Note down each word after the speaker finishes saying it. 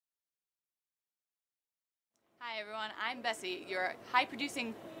Hi everyone, I'm Bessie, your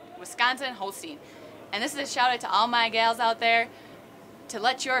high-producing Wisconsin Holstein. And this is a shout out to all my gals out there to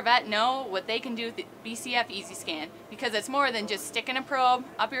let your vet know what they can do with the BCF Easi-Scan, because it's more than just sticking a probe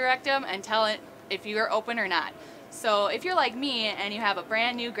up your rectum and telling if you're open or not. So if you're like me and you have a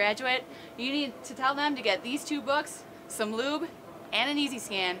brand new graduate, you need to tell them to get these two books, some lube, and an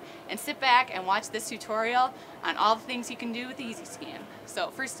Easi-Scan, and sit back and watch this tutorial on all the things you can do with the Easi-Scan. So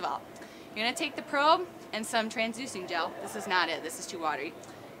first of all, you're going to take the probe and some transducing gel. This is not it, this is too watery.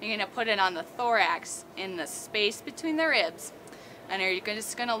 You're going to put it on the thorax in the space between the ribs. And you're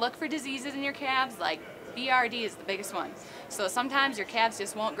just going to look for diseases in your calves, like BRD is the biggest one. So sometimes your calves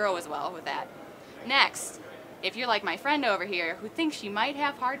just won't grow as well with that. Next, if you're like my friend over here who thinks she might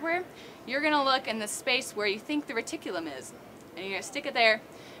have hardware, you're going to look in the space where you think the reticulum is. And you're going to stick it there,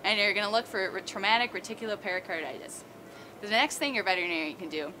 and you're going to look for traumatic reticulopericarditis. The next thing your veterinarian can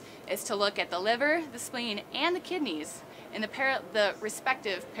do is to look at the liver, the spleen, and the kidneys in the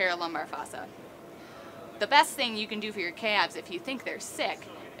respective paralumbar fossa. The best thing you can do for your calves if you think they're sick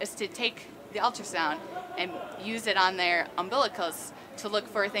is to take the ultrasound and use it on their umbilicus to look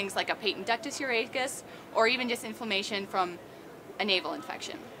for things like a patent ductus uricus or even just inflammation from a naval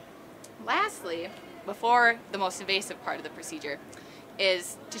infection. Lastly, before the most invasive part of the procedure,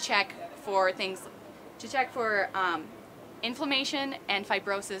 is to check for inflammation and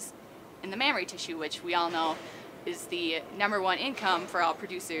fibrosis in the mammary tissue, which we all know is the #1 income for all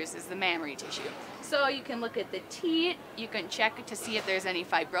producers, is the mammary tissue. So you can look at the teat, you can check to see if there's any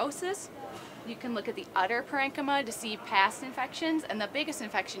fibrosis, you can look at the udder parenchyma to see past infections, and the biggest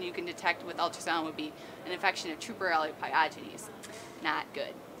infection you can detect with ultrasound would be an infection of Trooperella pyogenes. Not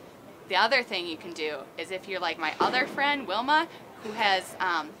good. The other thing you can do is, if you're like my other friend Wilma, who has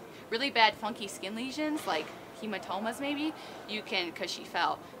really bad funky skin lesions like hematomas maybe, you can, because she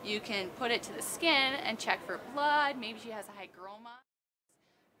fell, you can put it to the skin and check for blood. Maybe she has a hygroma.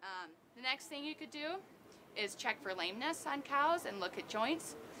 The next thing you could do is check for lameness on cows and look at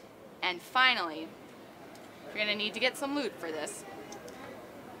joints. And finally, you're going to need to get some lube for this.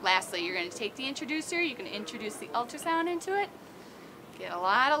 Lastly, you're going to take the introducer, you can introduce the ultrasound into it, get a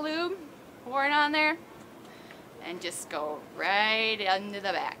lot of lube, pour it on there, and just go right into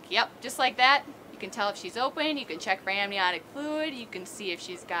the back. Yep, just like that. You can tell if she's open, you can check for amniotic fluid, you can see if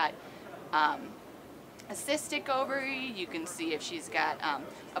she's got a cystic ovary, you can see if she's got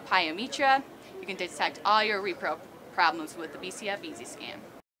a pyometra. You can detect all your repro problems with the BCF Easi-Scan.